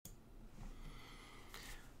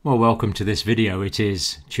Well, welcome to this video. It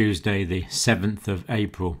is Tuesday the 7th of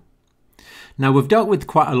April. Now, we've dealt with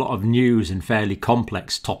quite a lot of news and fairly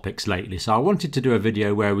complex topics lately, so I wanted to do a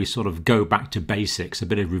video where we sort of go back to basics, a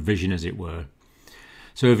bit of revision as it were.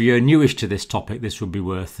 So if you're newish to this topic, this would be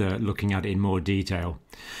worth looking at in more detail.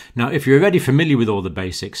 Now, if you're already familiar with all the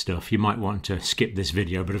basic stuff, you might want to skip this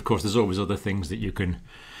video, but of course there's always other things that you can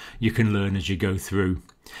learn as you go through.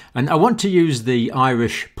 And I want to use the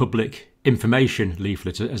Irish Public Information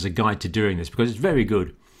leaflet as a guide to doing this because it's very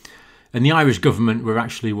good. And the Irish government were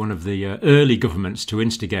actually one of the early governments to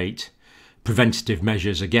instigate preventative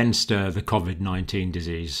measures against the COVID-19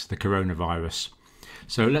 disease, the coronavirus.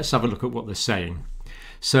 So let's have a look at what they're saying.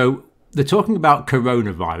 So they're talking about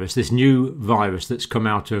coronavirus, this new virus that's come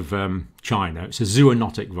out of China. It's a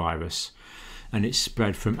zoonotic virus and it's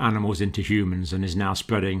spread from animals into humans and is now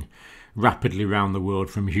spreading rapidly around the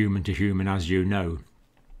world from human to human, as you know.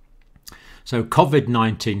 So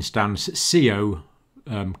COVID-19 stands CO,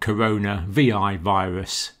 corona, VI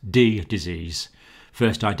virus, D disease,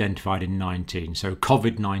 first identified in 19. So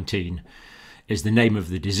COVID-19 is the name of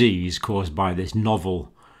the disease caused by this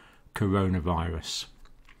novel coronavirus.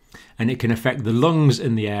 And it can affect the lungs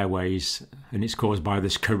and the airways, and it's caused by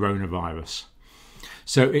this coronavirus.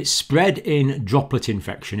 So it's spread in droplet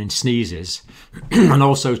infection, in sneezes, and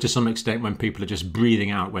also to some extent when people are just breathing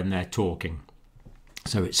out when they're talking.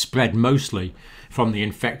 So it's spread mostly from the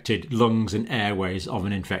infected lungs and airways of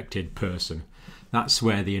an infected person. That's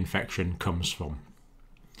where the infection comes from.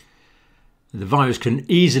 The virus can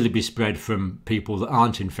easily be spread from people that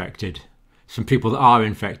aren't infected, from people that are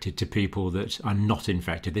infected to people that are not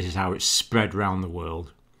infected. This is how it's spread around the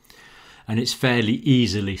world. And it's fairly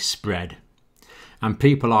easily spread. And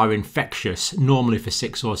people are infectious normally for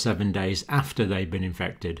 6 or 7 days after they've been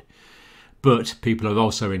infected. But people are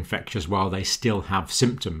also infectious while they still have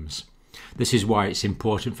symptoms. This is why it's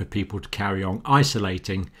important for people to carry on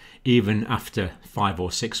isolating even after 5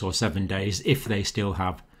 or 6 or 7 days if they still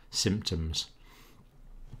have symptoms.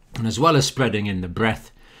 And as well as spreading in the breath,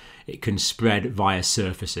 it can spread via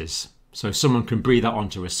surfaces. So someone can breathe out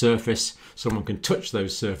onto a surface, someone can touch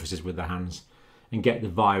those surfaces with their hands and get the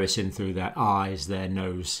virus in through their eyes, their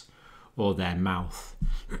nose or their mouth.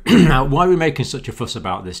 Now, why are we making such a fuss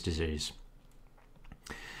about this disease?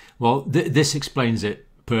 Well, this explains it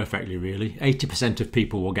perfectly, really. 80% of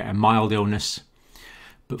people will get a mild illness,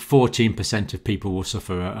 but 14% of people will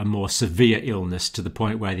suffer a more severe illness to the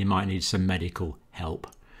point where they might need some medical help.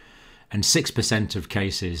 And 6% of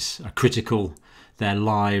cases are critical. Their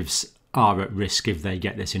lives are at risk if they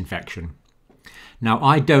get this infection. Now,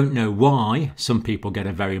 I don't know why some people get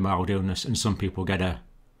a very mild illness and some people get a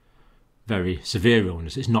very severe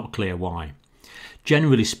illness. It's not clear why.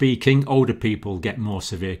 Generally speaking, older people get more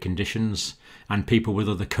severe conditions and people with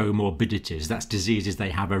other comorbidities, that's diseases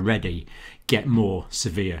they have already, get more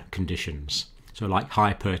severe conditions. So like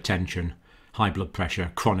hypertension, high blood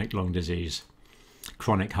pressure, chronic lung disease,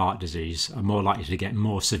 chronic heart disease are more likely to get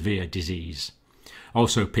more severe disease.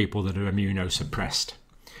 Also people that are immunosuppressed.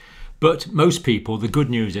 But most people, the good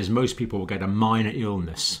news is most people will get a minor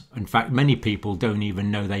illness. In fact, many people don't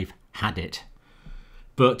even know they've had it.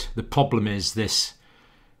 But the problem is this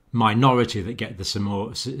minority that get the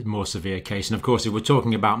more severe case. And of course, if we're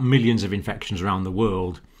talking about millions of infections around the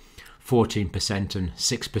world, 14% and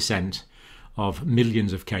 6% of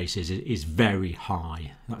millions of cases is very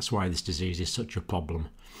high. That's why this disease is such a problem.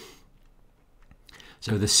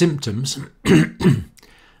 So the symptoms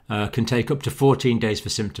can take up to 14 days for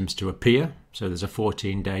symptoms to appear. So there's a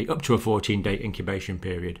up to a 14-day incubation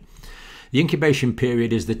period. The incubation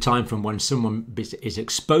period is the time from when someone is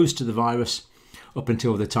exposed to the virus up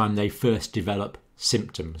until the time they first develop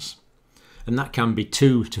symptoms. And that can be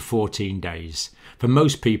 2 to 14 days. For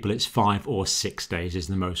most people, it's 5 or 6 days is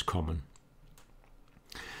the most common.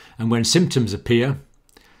 And when symptoms appear,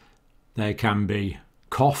 there can be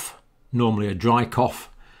cough, normally a dry cough,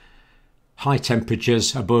 high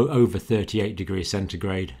temperatures over 38 degrees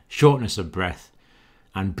centigrade, shortness of breath,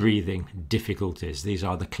 and breathing difficulties. These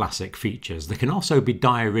are the classic features. There can also be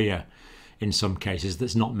diarrhea in some cases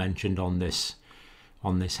that's not mentioned on this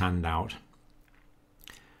handout.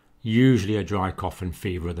 Usually a dry cough and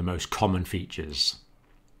fever are the most common features.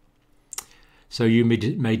 So you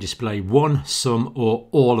may display one, some or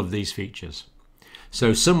all of these features.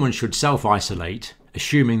 So someone should self-isolate,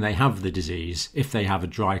 assuming they have the disease, if they have a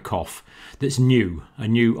dry cough that's new, a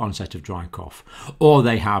new onset of dry cough, or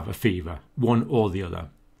they have a fever, one or the other.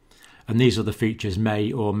 And these other features may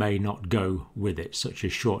or may not go with it, such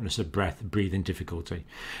as shortness of breath, breathing difficulty.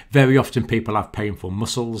 Very often people have painful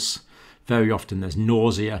muscles. Very often there's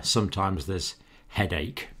nausea. Sometimes there's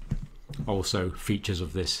headache. also features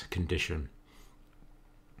of this condition.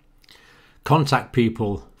 Contact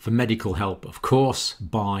people for medical help, of course,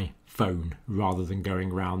 by phone rather than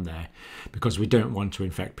going around there, because we don't want to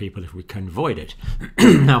infect people if we can avoid it.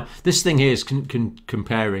 Now, this thing here is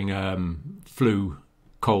comparing flu,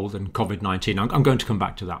 cold and COVID-19. I'm going to come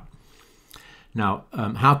back to that. Now,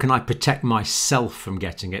 how can I protect myself from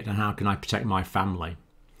getting it, and how can I protect my family?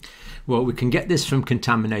 Well, we can get this from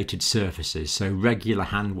contaminated surfaces, so regular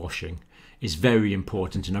hand washing is very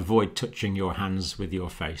important, and avoid touching your hands with your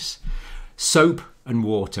face. Soap and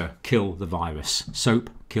water kill the virus. Soap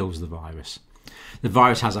kills the virus. The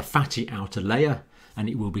virus has a fatty outer layer and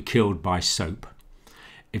it will be killed by soap.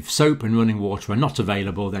 If soap and running water are not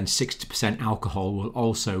available, then 60% alcohol will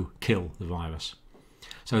also kill the virus.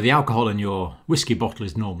 So the alcohol in your whiskey bottle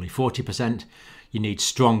is normally 40%. You need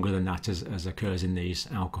stronger than that, as occurs in these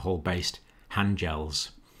alcohol-based hand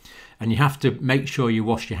gels. And you have to make sure you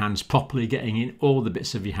wash your hands properly, getting in all the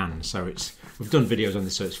bits of your hands. So we've done videos on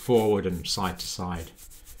this, so it's forward and side to side,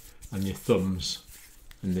 and your thumbs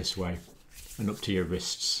in this way, and up to your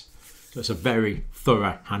wrists. So it's a very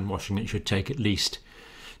thorough hand washing. It should take at least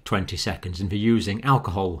 20 seconds. And if you're using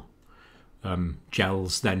alcohol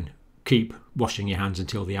gels, then keep washing your hands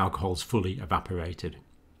until the alcohol's fully evaporated.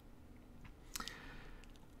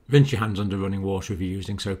 Rinse your hands under running water if you're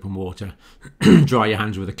using soap and water. Dry your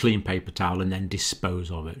hands with a clean paper towel and then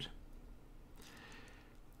dispose of it.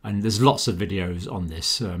 And there's lots of videos on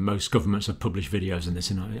this. Most governments have published videos on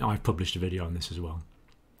this, and I've published a video on this as well.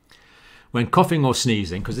 When coughing or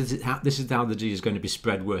sneezing, because this is how the disease is going to be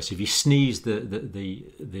spread worse. If you sneeze,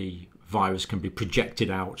 the virus can be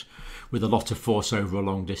projected out with a lot of force over a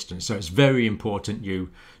long distance. So it's very important you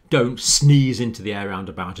don't sneeze into the air around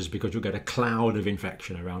about us, because you'll get a cloud of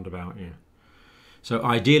infection around about you. So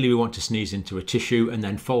ideally we want to sneeze into a tissue and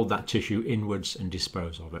then fold that tissue inwards and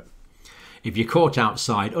dispose of it. If you're caught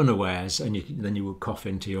outside unawares, then you will cough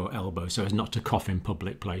into your elbow, so as not to cough in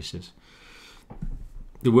public places.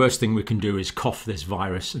 The worst thing we can do is cough this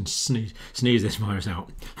virus and sneeze this virus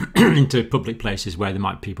out into public places where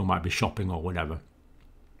people might be shopping or whatever.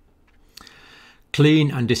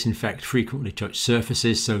 Clean and disinfect frequently touched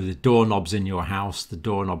surfaces, so the doorknobs in your house, the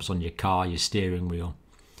doorknobs on your car, your steering wheel,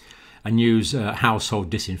 and use household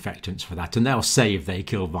disinfectants for that. And they'll say if they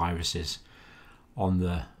kill viruses on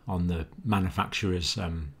the manufacturer's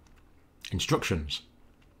instructions.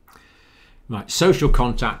 Right, social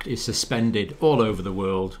contact is suspended all over the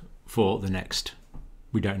world for the next,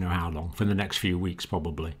 we don't know how long, for the next few weeks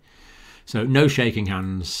probably. So no shaking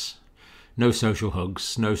hands, no social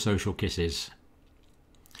hugs, no social kisses.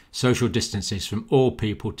 Social distances from all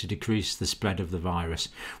people to decrease the spread of the virus.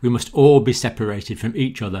 We must all be separated from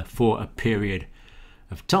each other for a period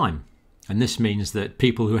of time. And this means that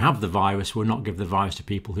people who have the virus will not give the virus to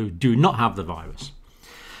people who do not have the virus.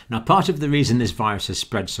 Now, part of the reason this virus has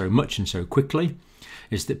spread so much and so quickly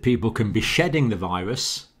is that people can be shedding the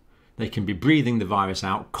virus, they can be breathing the virus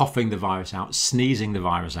out, coughing the virus out, sneezing the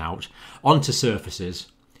virus out onto surfaces,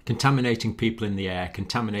 contaminating people in the air,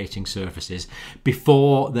 contaminating surfaces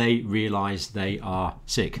before they realise they are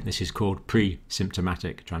sick. This is called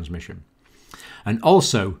pre-symptomatic transmission. And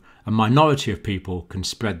also, a minority of people can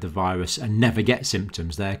spread the virus and never get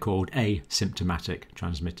symptoms. They're called asymptomatic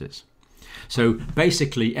transmitters. So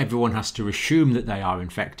basically, everyone has to assume that they are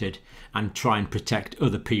infected and try and protect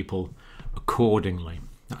other people accordingly.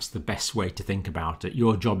 That's the best way to think about it.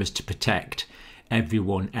 Your job is to protect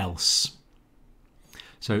everyone else.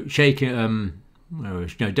 So don't shake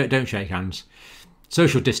hands.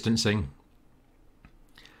 Social distancing.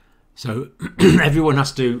 So everyone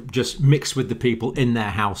has to just mix with the people in their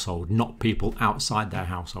household, not people outside their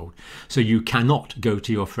household. So you cannot go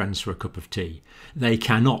to your friends for a cup of tea. They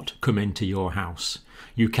cannot come into your house.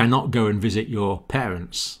 You cannot go and visit your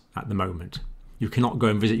parents at the moment. You cannot go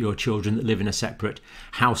and visit your children that live in a separate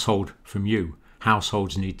household from you.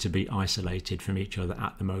 Households need to be isolated from each other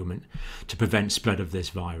at the moment to prevent spread of this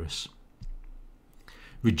virus.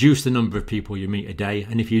 Reduce the number of people you meet a day,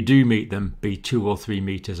 and if you do meet them, be 2 or 3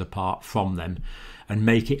 meters apart from them, and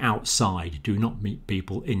make it outside. Do not meet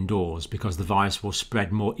people indoors, because the virus will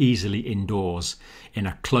spread more easily indoors in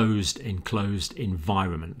a enclosed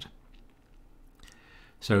environment.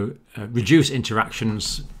 So reduce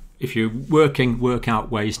interactions. If you're working, work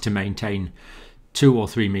out ways to maintain 2 or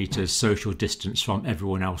 3 meters social distance from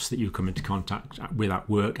everyone else that you come into contact with at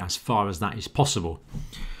work, as far as that is possible.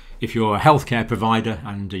 If you're a healthcare provider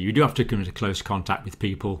and you do have to come into close contact with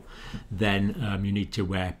people, then you need to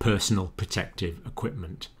wear personal protective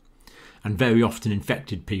equipment. And very often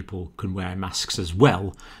infected people can wear masks as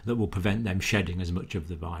well that will prevent them shedding as much of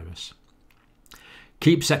the virus.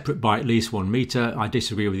 Keep separate by at least 1 metre. I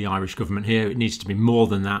disagree with the Irish government here. It needs to be more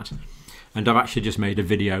than that. And I've actually just made a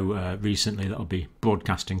video recently that I'll be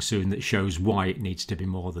broadcasting soon that shows why it needs to be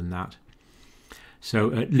more than that.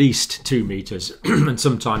 So at least 2 metres and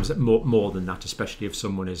sometimes more than that, especially if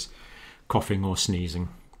someone is coughing or sneezing.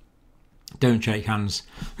 Don't shake hands.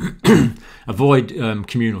 Avoid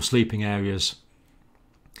communal sleeping areas.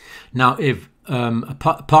 Now, if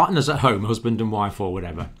partners at home, husband and wife or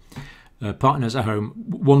whatever, partners at home,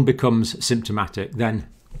 one becomes symptomatic, then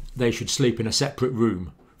they should sleep in a separate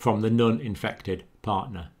room from the non-infected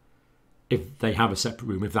partner, if they have a separate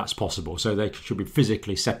room, if that's possible. So they should be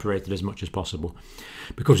physically separated as much as possible,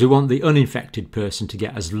 because we want the uninfected person to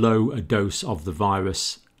get as low a dose of the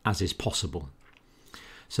virus as is possible.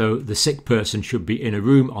 So the sick person should be in a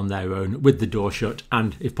room on their own with the door shut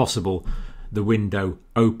and, if possible, the window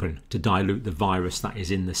open to dilute the virus that is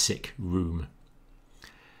in the sick room.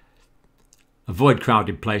 Avoid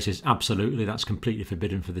crowded places, absolutely, that's completely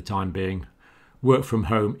forbidden for the time being. Work from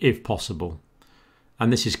home if possible.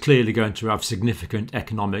 And this is clearly going to have significant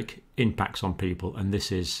economic impacts on people, and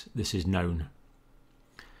this is known.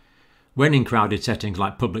 When in crowded settings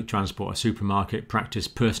like public transport or supermarket, practice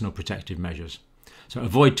personal protective measures. So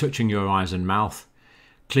avoid touching your eyes and mouth.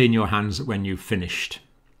 Clean your hands when you've finished.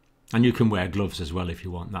 And you can wear gloves as well if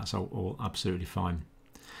you want. That's all absolutely fine.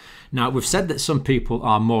 Now, we've said that some people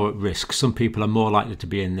are more at risk. Some people are more likely to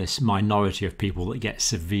be in this minority of people that get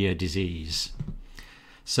severe disease.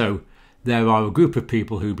 So there are a group of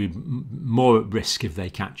people who be more at risk if they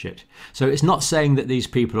catch it. So it's not saying that these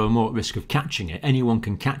people are more at risk of catching it. Anyone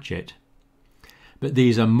can catch it. But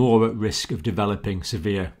these are more at risk of developing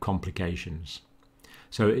severe complications.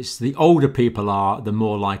 So it's the older people are, the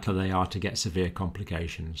more likely they are to get severe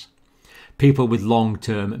complications. People with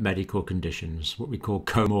long-term medical conditions, what we call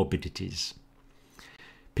comorbidities.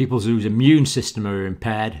 People whose immune system are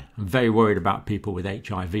impaired. I'm very worried about people with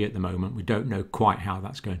HIV at the moment. We don't know quite how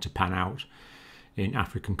that's going to pan out in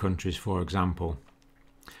African countries, for example.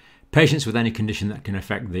 Patients with any condition that can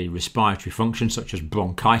affect the respiratory function, such as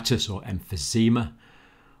bronchitis or emphysema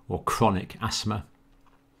or chronic asthma.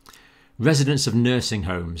 Residents of nursing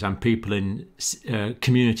homes and people in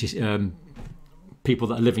communities, people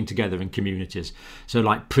that are living together in communities. So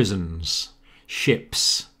like prisons,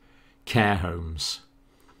 ships, care homes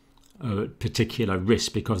are at particular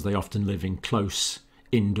risk because they often live in close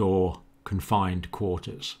indoor confined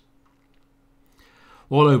quarters.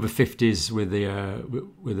 All over 50s with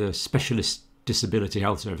a specialist disability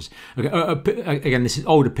health service. Okay, again, this is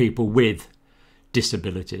older people with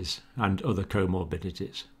disabilities and other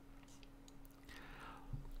comorbidities.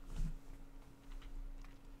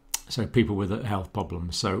 So people with health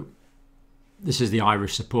problems. So this is the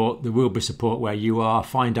Irish support. There will be support where you are.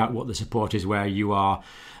 Find out what the support is where you are.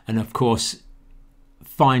 And of course,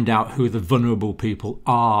 find out who the vulnerable people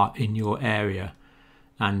are in your area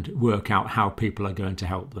and work out how people are going to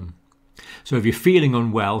help them. So if you're feeling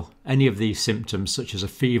unwell, any of these symptoms, such as a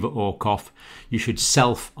fever or cough, you should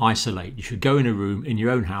self-isolate. You should go in a room in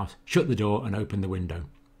your own house, shut the door and open the window,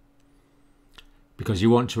 because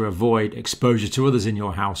you want to avoid exposure to others in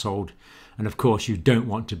your household. And of course, you don't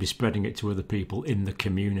want to be spreading it to other people in the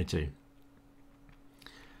community.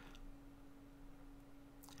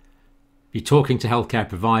 If you're talking to healthcare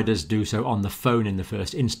providers, do so on the phone in the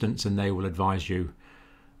first instance, and they will advise you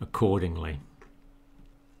accordingly.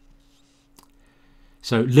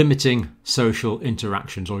 So limiting social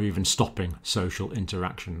interactions or even stopping social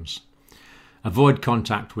interactions. Avoid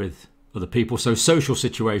contact with other people. So social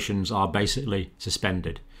situations are basically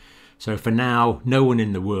suspended. So for now, no one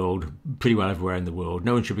in the world, pretty well everywhere in the world,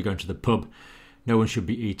 no one should be going to the pub. No one should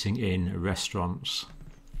be eating in restaurants.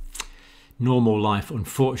 Normal life,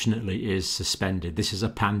 unfortunately, is suspended. This is a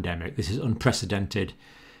pandemic. This is unprecedented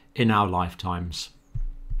in our lifetimes.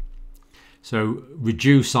 So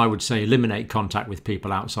reduce, I would say, eliminate contact with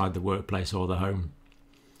people outside the workplace or the home.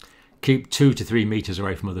 Keep 2 to 3 meters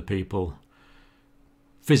away from other people.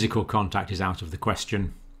 Physical contact is out of the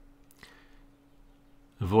question.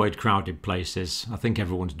 Avoid crowded places. I think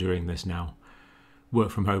everyone's doing this now. Work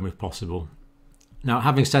from home if possible. Now,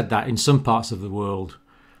 having said that, in some parts of the world,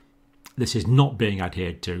 this is not being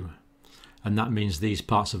adhered to. And that means these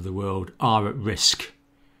parts of the world are at risk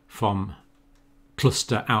from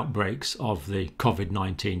cluster outbreaks of the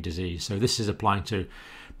COVID-19 disease. So this is applying to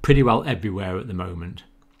pretty well everywhere at the moment.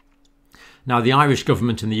 Now, the Irish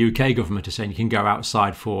government and the UK government are saying you can go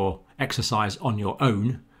outside for exercise on your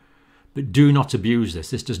own, but do not abuse this.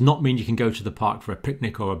 This does not mean you can go to the park for a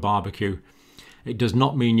picnic or a barbecue. It does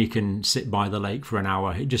not mean you can sit by the lake for an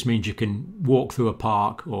hour. It just means you can walk through a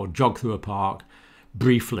park or jog through a park,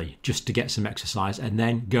 briefly just to get some exercise and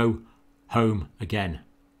then go home again.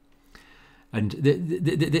 And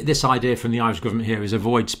this idea from the Irish government here is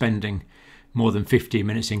avoid spending more than 15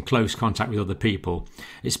 minutes in close contact with other people.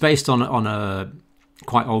 It's based on a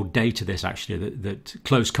quite old data, this actually, that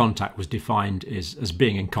close contact was defined as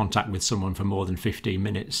being in contact with someone for more than 15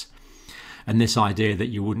 minutes. And this idea that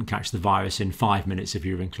you wouldn't catch the virus in 5 minutes if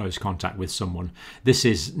you were in close contact with someone, this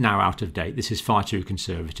is now out of date. This is far too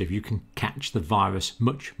conservative. You can catch the virus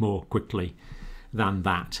much more quickly than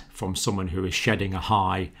that from someone who is shedding a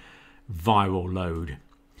high viral load.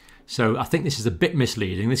 So I think this is a bit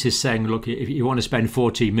misleading. This is saying, look, if you want to spend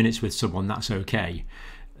 14 minutes with someone, that's okay.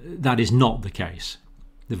 That is not the case.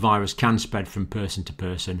 The virus can spread from person to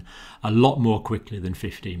person a lot more quickly than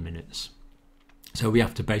 15 minutes. So we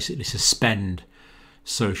have to basically suspend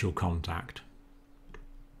social contact.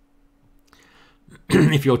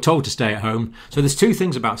 If you're told to stay at home, so there's two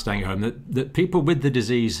things about staying at home, that people with the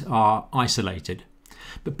disease are isolated,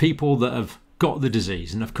 but people that have got the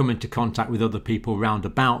disease and have come into contact with other people round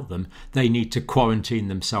about them, they need to quarantine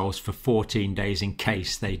themselves for 14 days in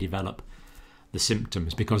case they develop the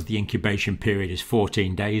symptoms, because the incubation period is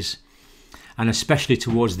 14 days. And especially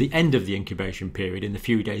towards the end of the incubation period, in the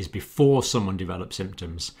few days before someone develops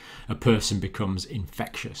symptoms, a person becomes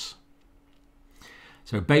infectious.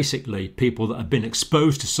 So basically, people that have been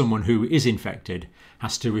exposed to someone who is infected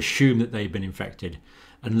has to assume that they've been infected.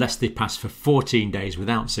 Unless they pass for 14 days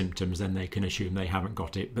without symptoms, then they can assume they haven't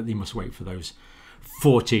got it, but they must wait for those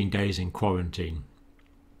 14 days in quarantine.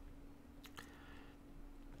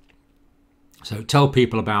 So tell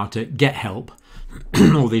people about it, get help.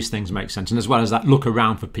 All these things make sense. And as well as that, look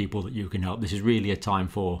around for people that you can help. This is really a time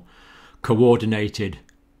for coordinated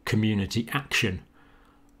community action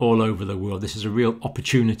all over the world. This is a real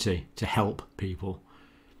opportunity to help people.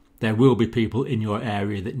 There will be people in your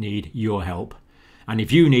area that need your help. And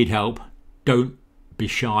if you need help, don't be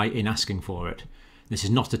shy in asking for it. This is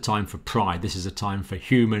not a time for pride. This is a time for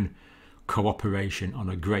human cooperation on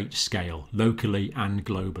a great scale, locally and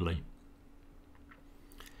globally.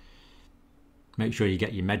 Make sure you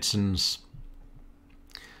get your medicines.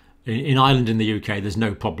 In Ireland and the UK, there's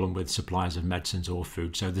no problem with supplies of medicines or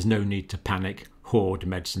food, so there's no need to panic, hoard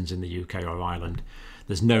medicines in the UK or Ireland.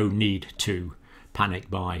 There's no need to panic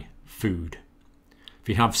buy food. If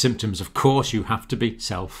you have symptoms, of course, you have to be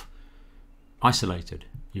self-isolated.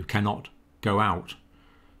 You cannot go out.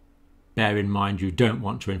 Bear in mind, you don't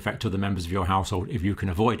want to infect other members of your household if you can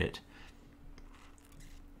avoid it.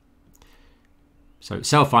 So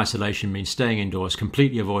self-isolation means staying indoors,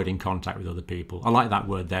 completely avoiding contact with other people. I like that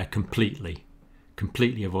word there, completely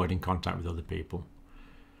avoiding contact with other people.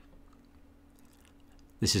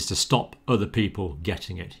 This is to stop other people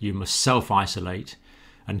getting it. You must self-isolate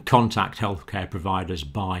and contact healthcare providers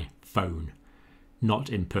by phone, not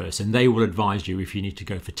in person. They will advise you if you need to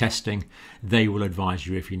go for testing. They will advise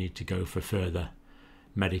you if you need to go for further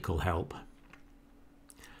medical help.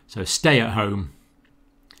 So stay at home.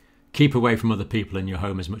 Keep away from other people in your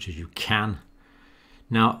home as much as you can.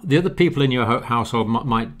 Now, the other people in your household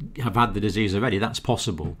might have had the disease already. That's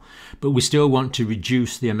possible. But we still want to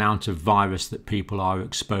reduce the amount of virus that people are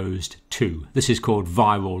exposed to. This is called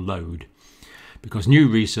viral load, because new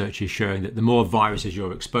research is showing that the more viruses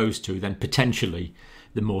you're exposed to, then potentially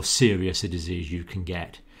the more serious a disease you can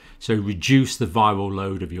get. So reduce the viral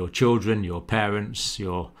load of your children, your parents,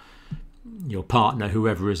 your partner,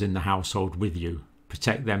 whoever is in the household with you.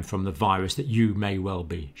 Protect them from the virus that you may well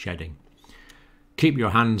be shedding. Keep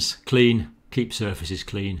your hands clean, keep surfaces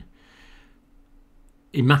clean.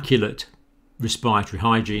 Immaculate respiratory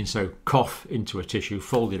hygiene, so cough into a tissue,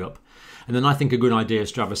 fold it up. And then I think a good idea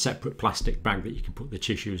is to have a separate plastic bag that you can put the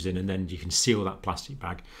tissues in, and then you can seal that plastic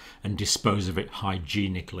bag and dispose of it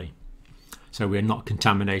hygienically. So we're not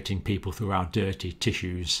contaminating people through our dirty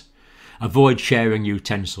tissues. Avoid sharing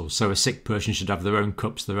utensils. So a sick person should have their own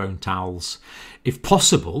cups, their own towels. If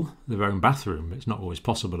possible, their own bathroom. It's not always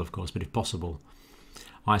possible, of course, but if possible,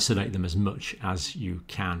 isolate them as much as you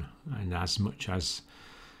can and as much as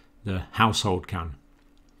the household can.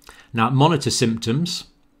 Now, monitor symptoms.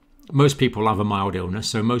 Most people have a mild illness,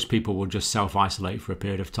 so most people will just self-isolate for a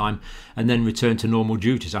period of time and then return to normal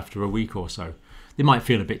duties after a week or so. They might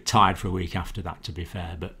feel a bit tired for a week after that, to be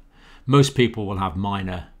fair, but most people will have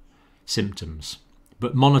minor symptoms.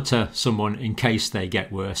 But monitor someone in case they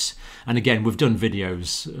get worse. And again, we've done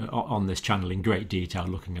videos on this channel in great detail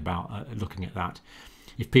looking at that.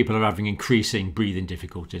 If people are having increasing breathing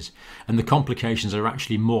difficulties, and the complications are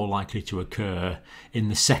actually more likely to occur in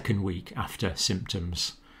the second week after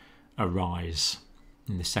symptoms arise,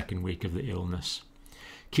 in the second week of the illness.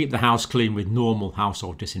 Keep the house clean with normal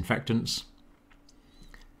household disinfectants.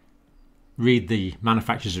 read the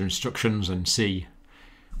manufacturer's instructions and see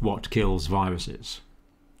what kills viruses.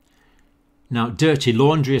 Now, dirty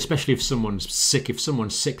laundry, especially if someone's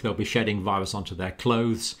sick, they'll be shedding virus onto their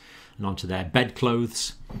clothes and onto their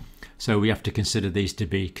bedclothes. So we have to consider these to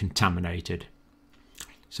be contaminated.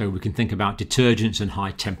 So we can think about detergents and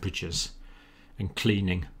high temperatures and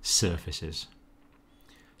cleaning surfaces.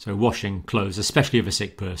 So washing clothes, especially of a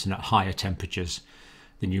sick person, at higher temperatures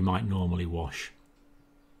than you might normally wash.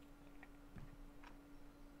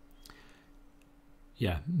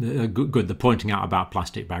 Yeah, good. They're pointing out about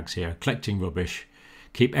plastic bags here. Collecting rubbish.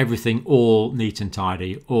 Keep everything all neat and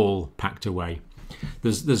tidy, all packed away.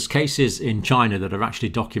 There's cases in China that are actually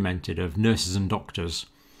documented of nurses and doctors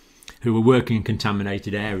who were working in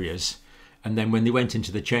contaminated areas, and then when they went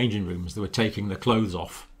into the changing rooms, they were taking the clothes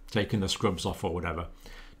off, taking the scrubs off or whatever,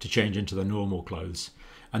 to change into the normal clothes.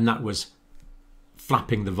 And that was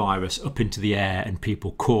flapping the virus up into the air, and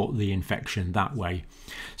people caught the infection that way.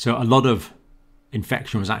 So a lot of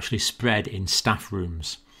infection was actually spread in staff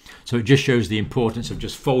rooms. So it just shows the importance of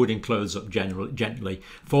just folding clothes up gently,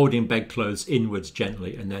 folding bedclothes inwards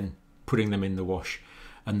gently, and then putting them in the wash.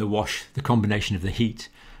 And the combination of the heat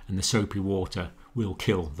and the soapy water will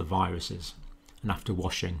kill the viruses. And after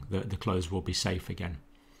washing, the clothes will be safe again.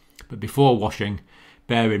 But before washing,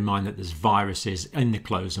 bear in mind that there's viruses in the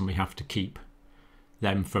clothes, and we have to keep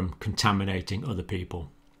them from contaminating other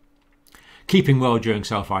people. Keeping well during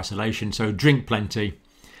self-isolation, so drink plenty.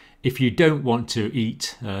 If you don't want to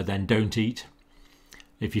eat, then don't eat.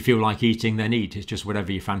 If you feel like eating, then eat. It's just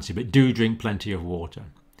whatever you fancy, but do drink plenty of water.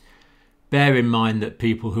 Bear in mind that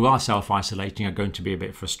people who are self-isolating are going to be a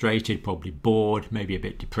bit frustrated, probably bored, maybe a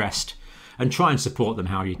bit depressed, and try and support them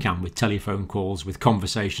how you can with telephone calls, with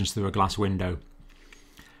conversations through a glass window,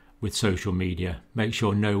 with social media. Make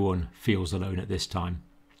sure no one feels alone at this time.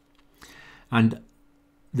 And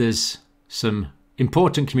there's some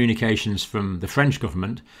important communications from the French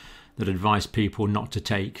government that advise people not to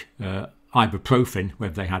take ibuprofen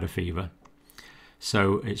when they had a fever.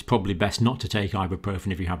 So it's probably best not to take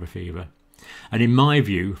ibuprofen if you have a fever. And in my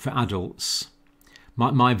view, for adults,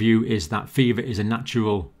 my view is that fever is a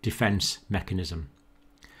natural defense mechanism.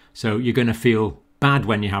 So you're going to feel bad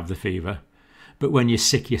when you have the fever, but when you're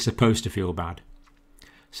sick, you're supposed to feel bad.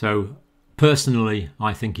 So personally,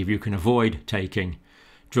 I think if you can avoid taking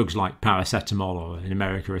drugs like paracetamol, or in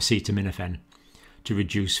America acetaminophen, to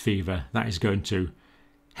reduce fever, that is going to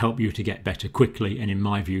help you to get better quickly, and in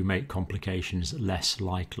my view make complications less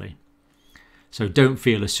likely. So don't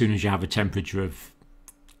feel as soon as you have a temperature of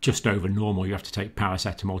just over normal you have to take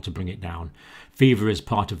paracetamol to bring it down. Fever is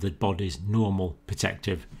part of the body's normal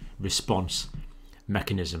protective response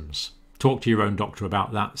mechanisms. Talk to your own doctor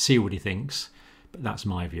about that, see what he thinks, but that's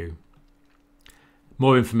my view.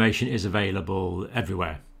 More information is available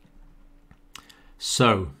everywhere.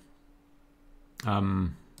 So, I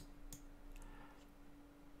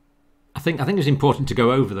think it's important to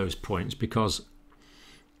go over those points, because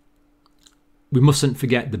we mustn't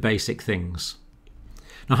forget the basic things.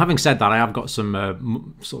 Now, having said that, I have got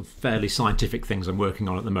some sort of fairly scientific things I'm working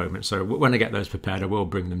on at the moment. So when I get those prepared, I will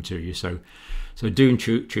bring them to you. So do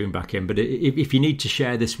tune back in. But if you need to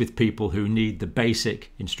share this with people who need the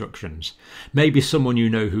basic instructions, maybe someone you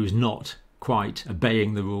know who's not quite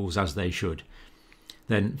obeying the rules as they should,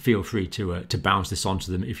 then feel free to bounce this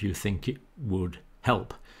onto them if you think it would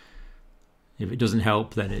help. If it doesn't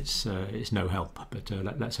help, then it's no help. But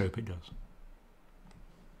let's hope it does.